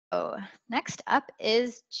Next up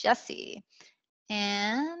is Jesse.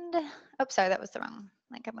 And, oh, sorry, that was the wrong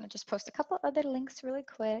link. I'm going to just post a couple other links really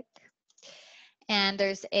quick. And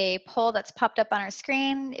there's a poll that's popped up on our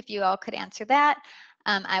screen. If you all could answer that.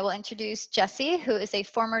 I will introduce Jesse, who is a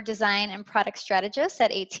former design and product strategist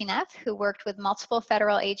at 18F, who worked with multiple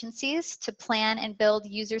federal agencies to plan and build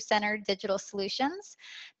user-centered digital solutions.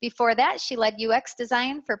 Before that, she led UX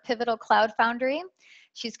design for Pivotal Cloud Foundry.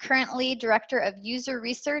 She's currently Director of User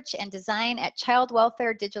Research and Design at Child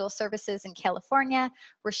Welfare Digital Services in California,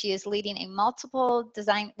 where she's leading multiple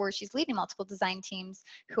design teams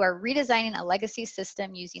who are redesigning a legacy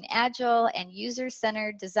system using Agile and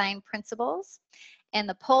user-centered design principles. And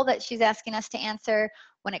the poll that she's asking us to answer,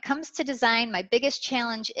 when it comes to design, my biggest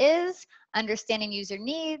challenge is understanding user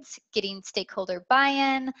needs, getting stakeholder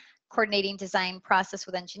buy-in, coordinating design process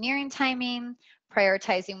with engineering timing,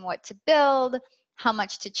 prioritizing what to build, how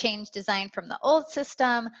much to change design from the old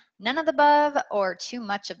system, none of the above, or too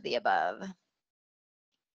much of the above.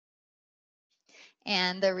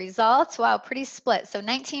 And the results, wow, pretty split. So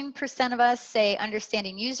 19% of us say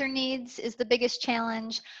understanding user needs is the biggest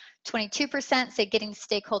challenge. 22% say getting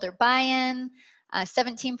stakeholder buy-in.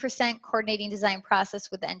 17% coordinating design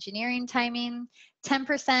process with engineering timing.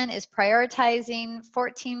 10% is prioritizing.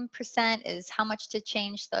 14% is how much to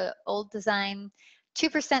change the old design.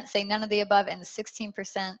 2% say none of the above, and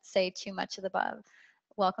 16% say too much of the above.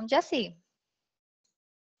 Welcome, Jesse.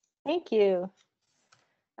 Thank you.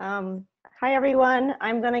 Hi, everyone.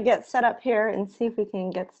 I'm going to get set up here and see if we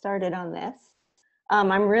can get started on this.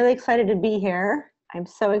 I'm really excited to be here. I'm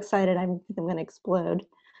so excited. I think I'm going to explode.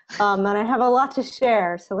 And I have a lot to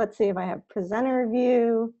share. So let's see if I have presenter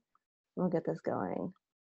view. We'll get this going.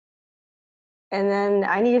 And then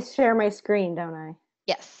I need to share my screen, don't I?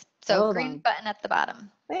 Yes. So green button at the bottom.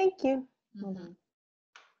 Thank you. Hold on.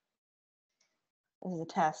 This is a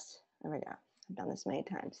test. There we go. I've done this many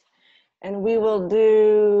times. And we will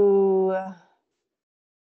do, I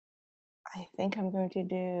think I'm going to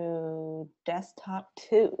do desktop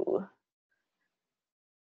 2.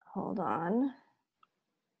 Hold on.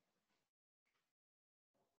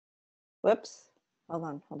 Whoops. Hold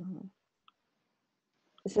on.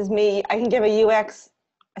 This is me. I can give a UX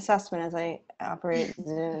assessment as I operate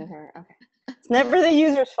Zoom here. Okay. It's never the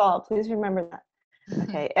user's fault. Please remember that.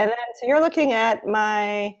 Okay. And then, so you're looking at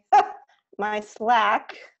my, my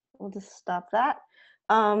Slack. We'll just stop that.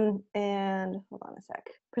 And hold on a sec.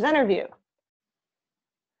 Presenter view.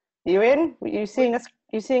 You in? You seeing us?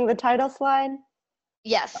 You seeing the title slide?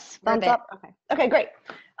 Yes. Thumbs up. Okay. Okay, great.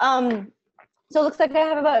 So it looks like I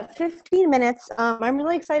have about 15 minutes. I'm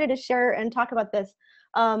really excited to share and talk about this.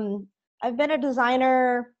 I've been a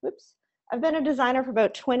designer. I've been a designer for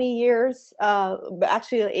about 20 years.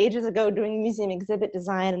 Actually, ages ago, doing museum exhibit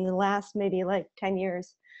design. In the last maybe like 10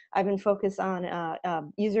 years, I've been focused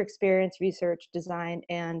on user experience research, design,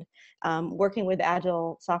 and working with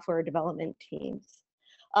agile software development teams.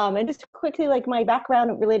 And just quickly, like my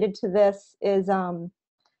background related to this is,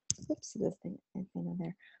 oops, this thing in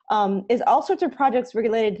there, is all sorts of projects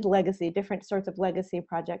related to legacy, different sorts of legacy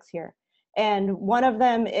projects here. And one of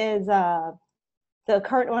them is, the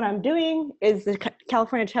current one I'm doing is the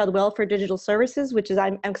California Child Welfare Digital Services, which is,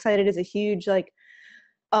 I'm excited, is a huge like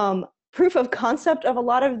proof of concept of a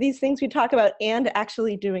lot of these things we talk about and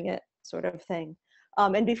actually doing it sort of thing.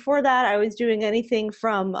 And before that, I was doing anything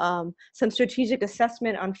from some strategic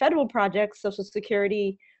assessment on federal projects, Social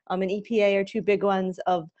Security and EPA are two big ones,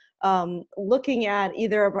 of looking at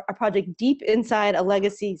either a project deep inside a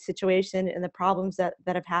legacy situation and the problems that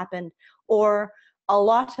have happened, or a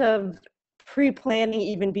lot of pre-planning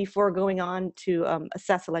even before going on to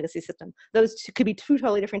assess a legacy system. Those could be two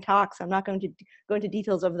totally different talks. I'm not going to go into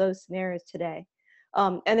details of those scenarios today.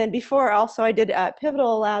 And then before, also, I did at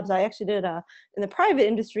Pivotal Labs, I actually did in the private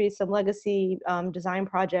industry some legacy design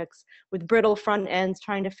projects with brittle front ends,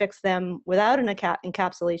 trying to fix them without an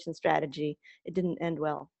encapsulation strategy. It didn't end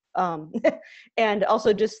well. And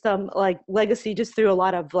also just some like legacy just through a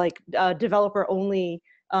lot of like developer only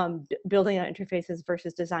building out interfaces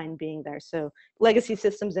versus design being there. So legacy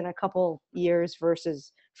systems in a couple years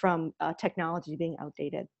versus from technology being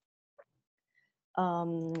outdated.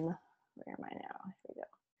 Where am I now? Here we go.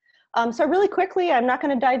 So really quickly, I'm not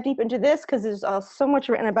going to dive deep into this because there's so much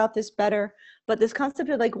written about this better, but this concept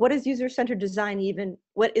of like, what is user-centered design even?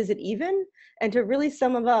 What is it even? And to really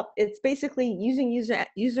sum it up, it's basically using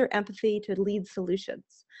user empathy to lead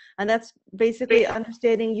solutions. And that's basically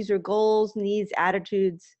understanding user goals, needs,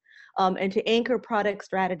 attitudes, and to anchor product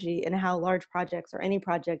strategy and how large projects or any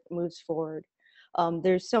project moves forward.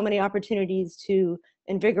 There's so many opportunities to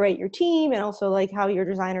invigorate your team and also like how your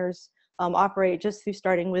designers operate just through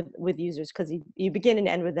starting with users, because you begin and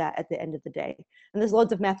end with that at the end of the day. And there's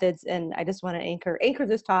loads of methods, and I just want to anchor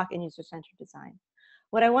this talk in user-centered design.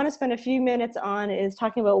 What I want to spend a few minutes on is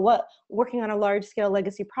talking about working on a large-scale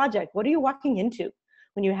legacy project. What are you walking into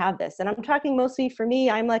when you have this? And I'm talking mostly for me,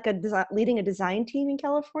 I'm like leading a design team in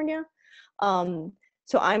California.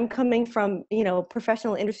 So I'm coming from,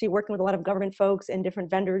 professional industry, working with a lot of government folks and different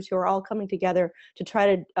vendors who are all coming together to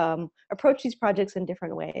try to approach these projects in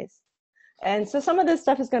different ways. And so some of this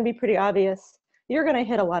stuff is going to be pretty obvious. You're going to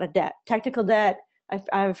hit a lot of debt, technical debt.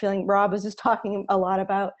 I have a feeling Rob was just talking a lot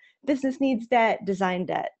about business needs debt, design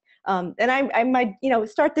debt. And I might,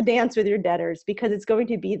 start the dance with your debtors, because it's going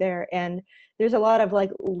to be there. And there's a lot of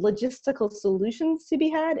like logistical solutions to be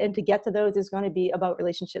had. And to get to those is going to be about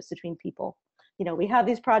relationships between people. We have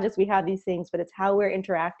these projects, we have these things, but it's how we're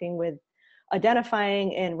interacting with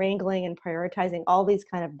identifying and wrangling and prioritizing all these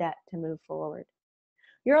kind of debt to move forward.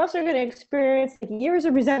 You're also going to experience years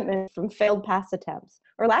of resentment from failed past attempts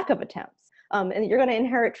or lack of attempts. And you're going to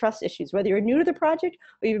inherit trust issues, whether you're new to the project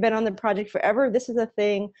or you've been on the project forever. This is a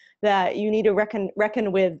thing that you need to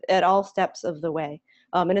reckon with at all steps of the way.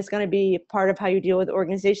 And it's going to be part of how you deal with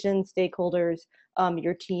organizations, stakeholders,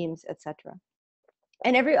 your teams, etc.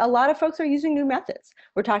 And a lot of folks are using new methods.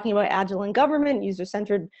 We're talking about agile in government,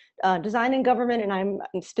 user-centered design in government, and I'm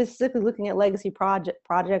specifically looking at legacy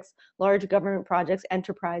projects, large government projects,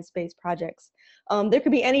 enterprise-based projects. There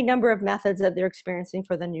could be any number of methods that they're experiencing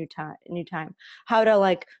for the new time. How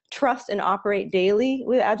to trust and operate daily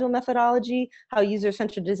with agile methodology, how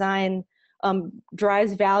user-centered design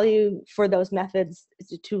drives value for those methods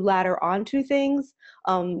to ladder onto things,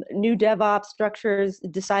 new DevOps structures,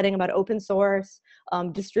 deciding about open source,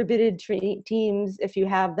 distributed teams if you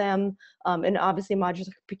have them, and obviously modular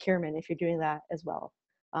procurement if you're doing that as well.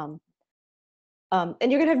 And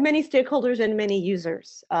you're going to have many stakeholders and many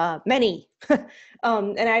users, many.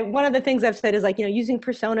 And one of the things I've said is using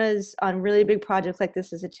personas on really big projects like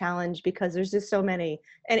this is a challenge, because there's just so many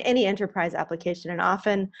in any enterprise application. And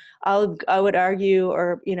often I would argue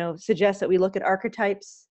or suggest that we look at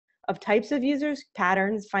archetypes of types of users,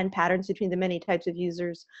 find patterns between the many types of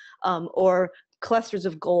users, or clusters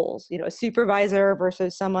of goals, a supervisor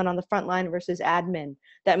versus someone on the front line versus admin.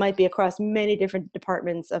 That might be across many different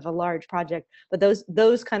departments of a large project, but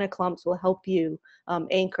those kind of clumps will help you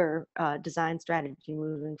anchor design strategy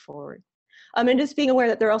moving forward. And just being aware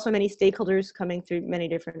that there are also many stakeholders coming through many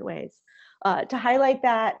different ways. To highlight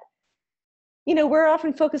that, we're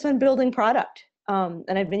often focused on building product.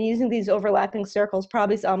 And I've been using these overlapping circles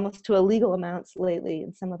probably almost to illegal amounts lately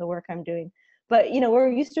in some of the work I'm doing. But we're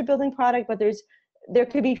used to building product, but there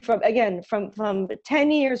could be from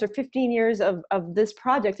 10 years or 15 years of this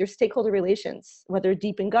project, there's stakeholder relations, whether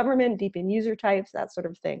deep in government, deep in user types, that sort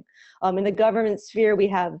of thing. In the government sphere, we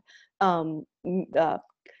have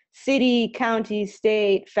city, county,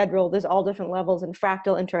 state, federal, there's all different levels and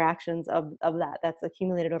fractal interactions of that that's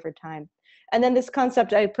accumulated over time. And then this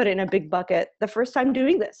concept, I put it in a big bucket, the first time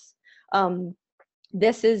doing this.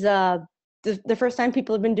 This is the first time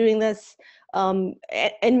people have been doing this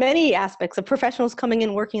in many aspects of professionals coming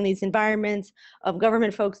in, working in these environments, of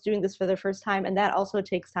government folks doing this for the first time. And that also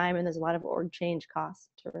takes time, and there's a lot of org change costs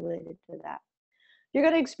related to that. You're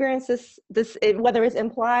going to experience this whether it's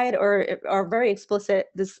implied or very explicit,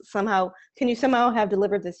 can you somehow have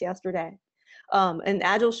delivered this yesterday? And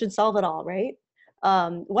Agile should solve it all, right?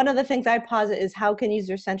 One of the things I posit is how can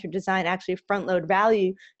user-centered design actually front-load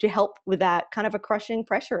value to help with that kind of a crushing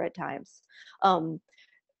pressure at times.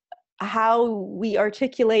 How we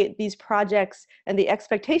articulate these projects and the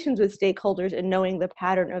expectations with stakeholders and knowing the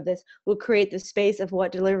pattern of this will create the space of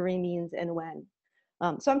what delivery means and when.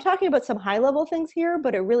 So I'm talking about some high-level things here,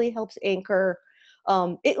 but it really helps anchor.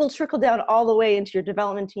 It will trickle down all the way into your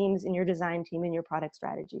development teams, in your design team, and your product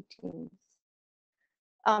strategy teams.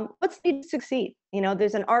 What's needed to succeed?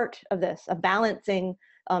 There's an art of this, of balancing.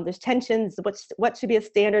 There's tensions. What should be a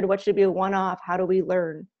standard? What should be a one-off? How do we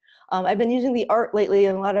learn? I've been using the art lately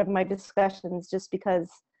in a lot of my discussions, just because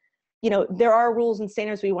there are rules and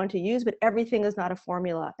standards we want to use, but everything is not a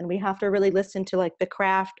formula, and we have to really listen to the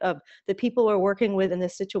craft of the people we're working with in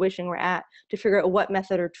this situation we're at to figure out what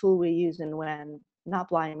method or tool we use and when, not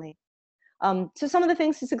blindly. So some of the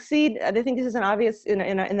things to succeed, I think this is an obvious in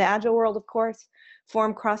the Agile world, of course,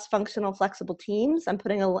 form cross-functional flexible teams. I'm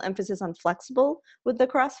putting a little emphasis on flexible with the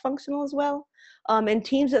cross-functional as well. And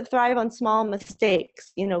teams that thrive on small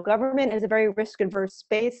mistakes. Government is a very risk-averse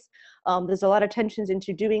space. There's a lot of tensions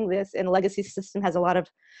into doing this, and a legacy system has a lot of,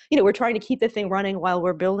 we're trying to keep the thing running while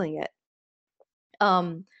we're building it.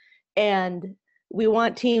 And we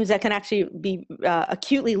want teams that can actually be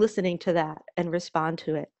acutely listening to that and respond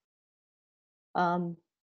to it.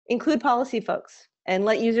 Include policy folks and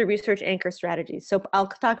let user research anchor strategies. So I'll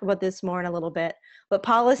talk about this more in a little bit, but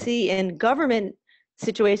policy and government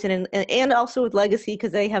situation and also with legacy,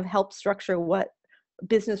 because they have helped structure what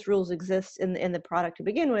business rules exist in the product to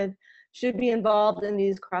begin with, should be involved in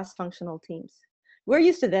these cross-functional teams. We're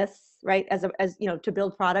used to this, right? As you know, to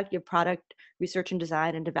build product, you have product research and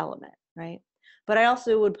design and development, right? But I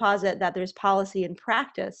also would posit that there's policy and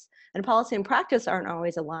practice, and policy and practice aren't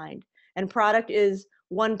always aligned. And product is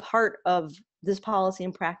one part of this policy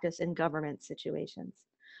and practice in government situations.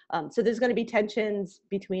 So there's going to be tensions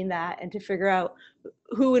between that and to figure out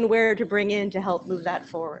who and where to bring in to help move that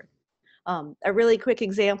forward. A really quick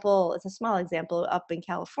example, it's a small example up in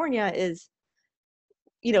California is,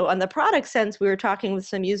 you know, on the product sense, we were talking with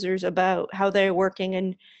some users about how they're working,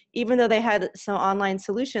 and even though they had some online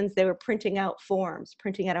solutions, they were printing out forms,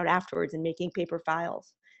 printing it out afterwards and making paper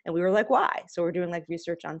files. And we were like, why? So we're doing like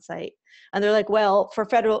research on site. And they're like, well,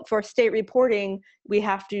 for state reporting, we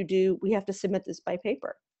have to submit this by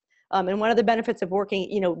paper. And one of the benefits of working,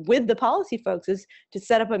 you know, with the policy folks is to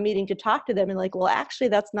set up a meeting to talk to them and like, well, actually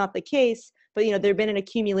that's not the case, but you know, there's been an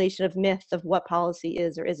accumulation of myth of what policy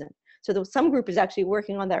is or isn't. So some group is actually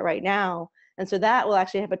working on that right now. And so that will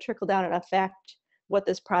actually have a trickle down and affect what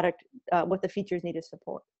this product, what the features need to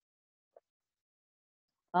support.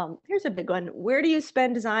 Here's a big one. Where do you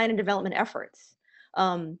spend design and development efforts?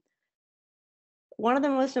 One of the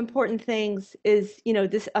most important things is, you know,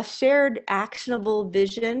 a shared actionable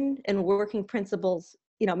vision and working principles,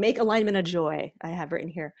 you know, make alignment a joy, I have written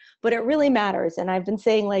here, but it really matters. And I've been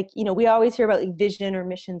saying, like, you know, we always hear about like vision or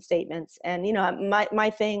mission statements. And, you know, my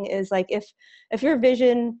thing is like, if your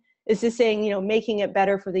vision is just saying, you know, making it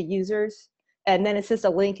better for the users, and then it's just a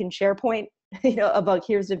link in SharePoint, you know, about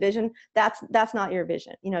here's the vision, that's not your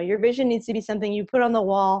vision. You know, your vision needs to be something you put on the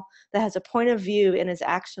wall that has a point of view and is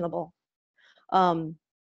actionable.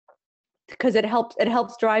 Because it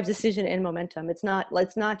helps drive decision and momentum. It's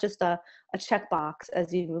not just a checkbox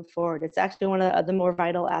as you move forward. It's actually one of the more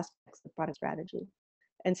vital aspects of product strategy.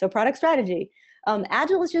 And so product strategy,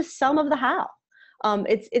 Agile is just some of the how.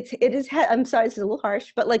 It is, I'm sorry, this is a little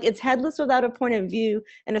harsh, but like it's headless without a point of view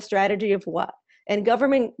and a strategy of what. And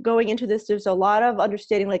government going into this, there's a lot of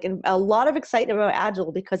understanding, like, and a lot of excitement about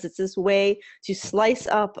Agile because it's this way to slice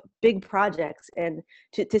up big projects and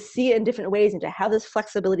to see it in different ways and to have this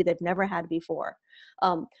flexibility they've never had before.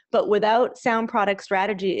 But without sound product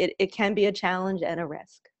strategy, it can be a challenge and a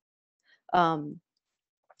risk.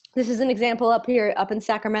 This is an example up here, up in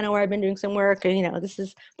Sacramento, where I've been doing some work, and you know, this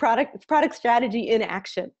is product strategy in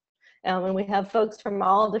action. And we have folks from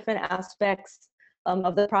all different aspects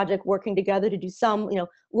of the project working together to do some, you know,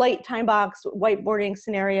 light time box whiteboarding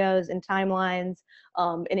scenarios and timelines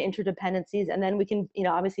and interdependencies, and then we can, you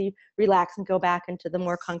know, obviously relax and go back into the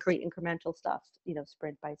more concrete incremental stuff, you know,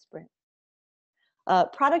 sprint by sprint.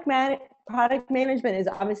 Product management is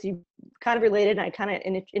obviously kind of related, and I kind of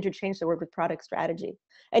interchange the word with product strategy.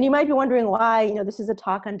 And you might be wondering why, you know, this is a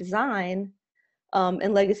talk on design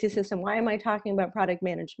and legacy system. Why am I talking about product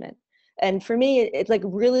management? And for me, it's like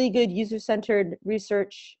really good user-centered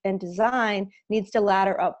research and design needs to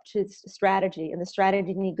ladder up to strategy, and the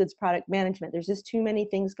strategy needs good product management. There's just too many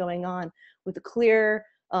things going on with the clear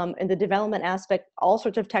and the development aspect, all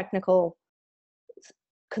sorts of technical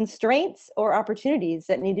constraints or opportunities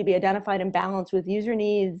that need to be identified and balanced with user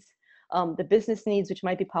needs, the business needs, which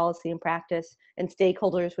might be policy and practice, and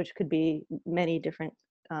stakeholders, which could be many different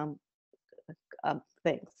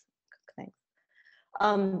things.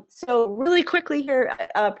 So really quickly here,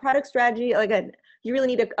 product strategy, again, you really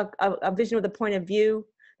need a vision with a point of view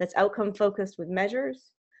that's outcome focused with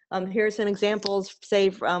measures. Here are some examples, say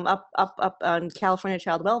from up on California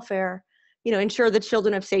child welfare. You know, ensure the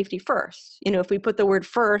children have safety first. You know, if we put the word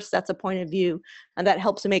first, that's a point of view, and that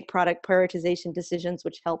helps to make product prioritization decisions,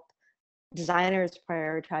 which help designers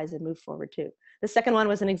prioritize and move forward too. The second one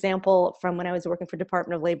was an example from when I was working for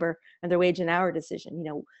Department of Labor and their wage and hour decision. You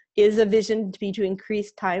know, is a vision to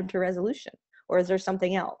increase time to resolution, or is there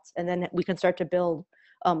something else? And then we can start to build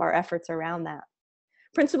our efforts around that.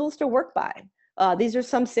 Principles to work by. These are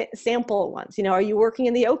some sample ones. You know, are you working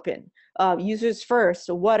in the open? Users first.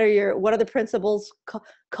 So what are the principles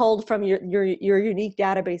culled from your unique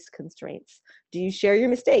database constraints? Do you share your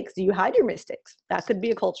mistakes? Do you hide your mistakes? That could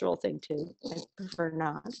be a cultural thing too. I prefer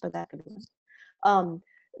not, but that could be one.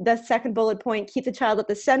 The second bullet point: keep the child at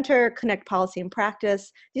the center, connect policy and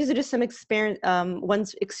practice. These are just some experience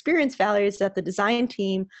values that the design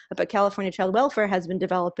team up at California Child Welfare has been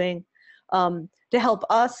developing to help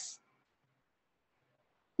us.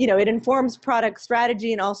 You know, it informs product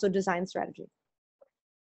strategy and also design strategy.